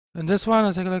In this one,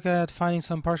 let's take a look at finding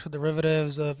some partial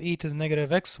derivatives of e to the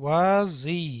negative x, y,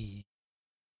 z.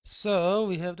 So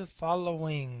we have the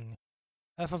following.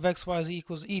 F of x, y, z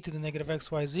equals e to the negative x,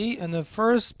 y, z, and the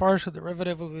first partial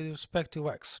derivative will be with respect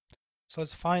to x. So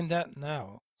let's find that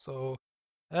now. So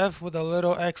f with a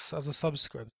little x as a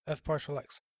subscript, f partial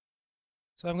x.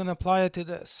 So I'm going to apply it to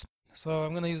this. So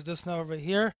I'm going to use this now over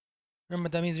here. Remember,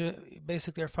 that means you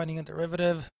basically are finding a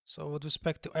derivative. So with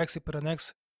respect to x, you put an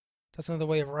x. That's another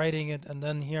way of writing it. And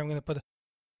then here I'm going to put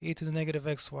e to the negative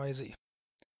x, y, z.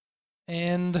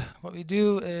 And what we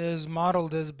do is model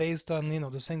this based on,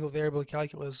 the single variable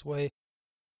calculus way.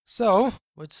 So,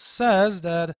 which says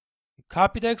that you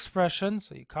copy the expression.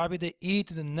 So you copy the e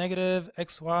to the negative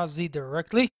x, y, z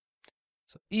directly.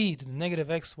 So e to the negative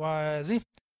x, y, z.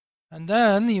 And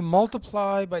then you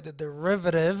multiply by the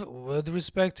derivative with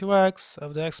respect to x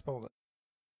of the exponent.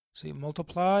 So you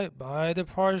multiply by the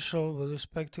partial with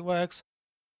respect to x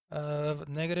of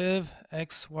negative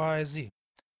x, y, z.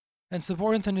 And it's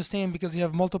important to understand because you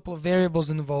have multiple variables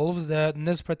involved that in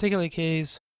this particular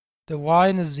case, the y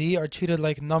and the z are treated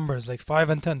like numbers, like 5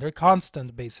 and 10. They're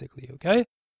constant, basically, okay?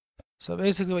 So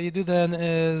basically what you do then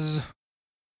is,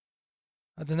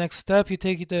 at the next step, you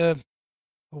take the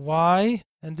y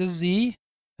and the z,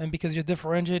 and because you're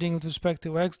differentiating with respect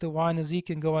to x, the y and the z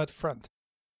can go out front.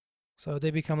 So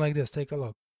they become like this. Take a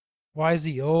look.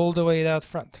 YZ all the way out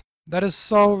front. That is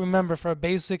so, remember, for a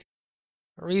basic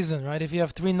reason, right? If you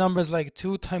have three numbers like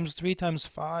 2 times 3 times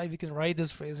 5, you can write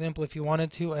this, for example, if you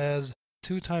wanted to, as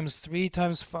 2 times 3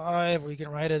 times 5, or you can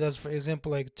write it as, for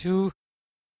example, like 2,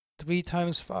 3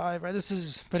 times 5, right? This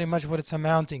is pretty much what it's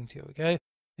amounting to, okay?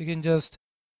 You can just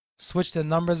switch the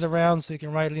numbers around so you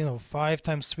can write, 5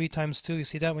 times 3 times 2. You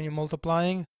see that when you're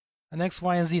multiplying? And x,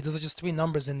 y, and z, those are just three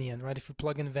numbers in the end, right? If you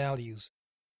plug in values.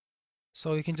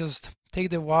 So you can just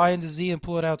take the y and the z and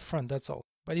pull it out front, that's all.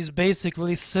 By these basic,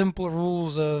 really simple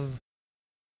rules of,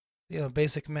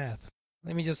 basic math.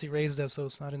 Let me just erase that so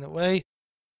it's not in the way.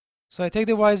 So I take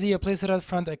the yz, I place it out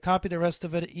front, I copy the rest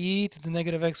of it, e to the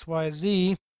negative x, y,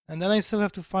 z, and then I still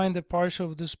have to find the partial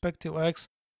with respect to x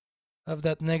of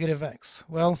that negative x.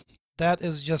 Well, that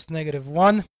is just negative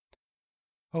 1.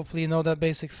 Hopefully you know that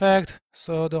basic fact.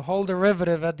 So the whole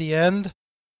derivative at the end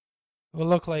will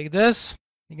look like this.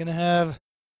 You're going to have,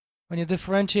 when you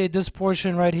differentiate this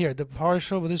portion right here, the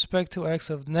partial with respect to x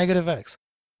of negative x,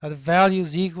 that value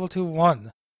is equal to 1.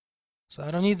 So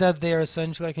I don't need that there,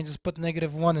 essentially. I can just put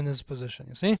negative 1 in this position,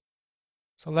 you see?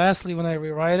 So lastly, when I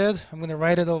rewrite it, I'm going to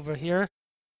write it over here.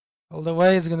 All the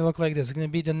way, it's going to look like this. It's going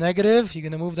to be the negative. You're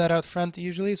going to move that out front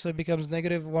usually, so it becomes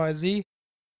negative yz,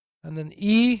 and then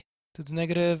e to the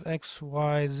negative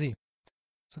xyz.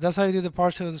 So that's how you do the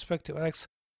partial with respect to x.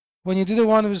 When you do the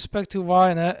one with respect to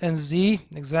y and z,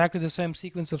 exactly the same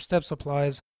sequence of steps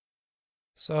applies.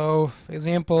 So, for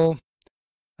example,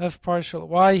 f partial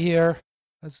y here,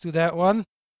 let's do that one.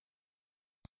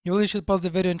 You really should pause the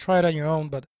video and try it on your own,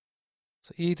 but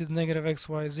so e to the negative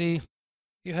xyz,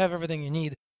 you have everything you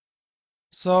need.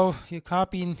 So you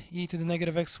copy e to the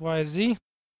negative xyz,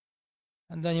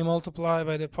 and then you multiply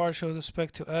by the partial with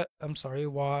respect to,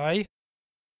 y,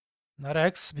 not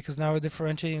x, because now we're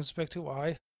differentiating with respect to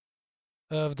y,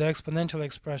 of the exponential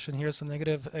expression here, so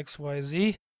negative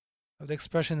xyz of the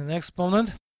expression in the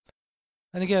exponent.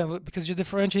 And again, because you're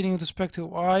differentiating with respect to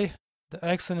y, the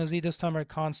x and the z this time are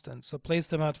constant, so place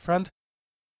them out front.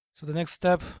 So the next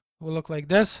step will look like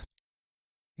this.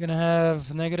 You're going to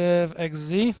have negative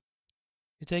xz.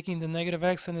 You're taking the negative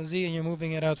x and the z and you're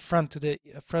moving it out front to the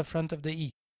front of the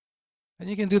e. And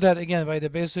you can do that again by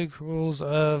the basic rules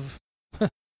of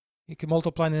you can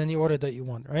multiply in any order that you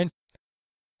want, right?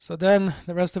 So then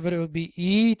the rest of it would be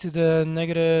e to the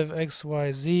negative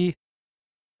xyz,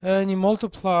 and you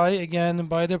multiply again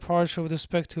by the partial with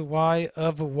respect to y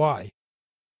of y.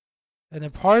 And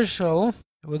the partial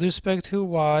with respect to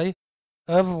y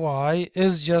of y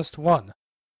is just 1.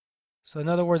 So in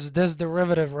other words, this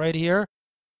derivative right here,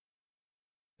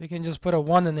 we can just put a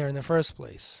 1 in there in the first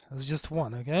place. It's just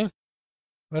 1, okay?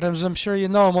 But as I'm sure you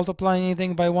know, multiplying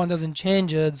anything by 1 doesn't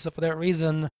change it, so for that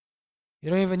reason,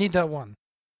 you don't even need that 1.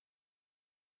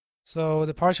 So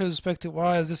the partial with respect to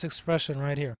y is this expression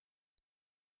right here.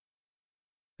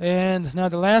 And now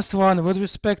the last one, with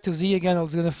respect to z, again,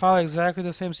 it's going to follow exactly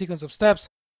the same sequence of steps.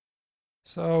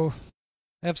 So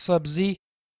f sub z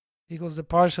equals the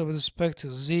partial with respect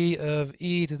to z of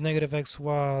e to the negative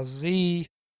xyz.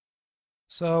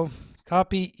 So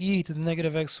copy e to the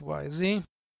negative xyz,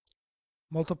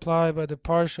 multiply by the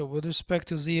partial with respect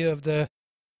to z of the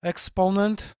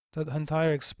exponent, that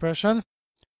entire expression.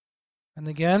 And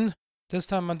again, this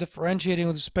time I'm differentiating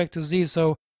with respect to z,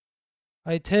 so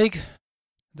I take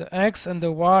the x and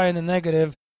the y and the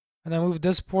negative, and I move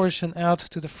this portion out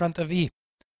to the front of e.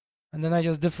 And then I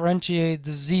just differentiate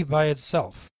the z by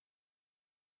itself.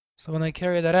 So when I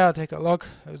carry that out, take a look,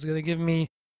 it's going to give me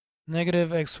negative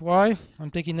xy.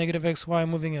 I'm taking negative xy,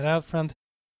 moving it out front.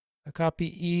 I copy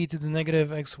e to the negative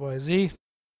xyz.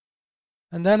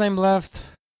 And then I'm left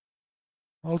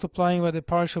multiplying by the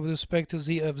partial with respect to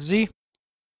z of z.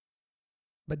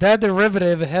 But that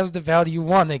derivative has the value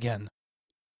 1 again.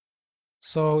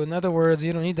 So in other words,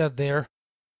 you don't need that there.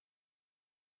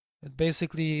 It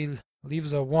basically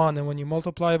leaves a 1, and when you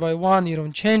multiply by 1, you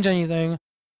don't change anything.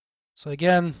 So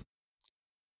again,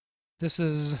 this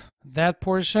is that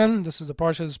portion. This is the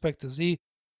partial with respect to z,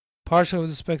 partial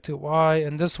with respect to y,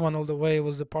 and this one all the way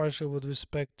was the partial with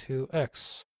respect to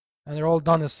x. And they're all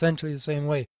done essentially the same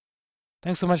way.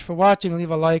 Thanks so much for watching.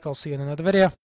 Leave a like. I'll see you in another video.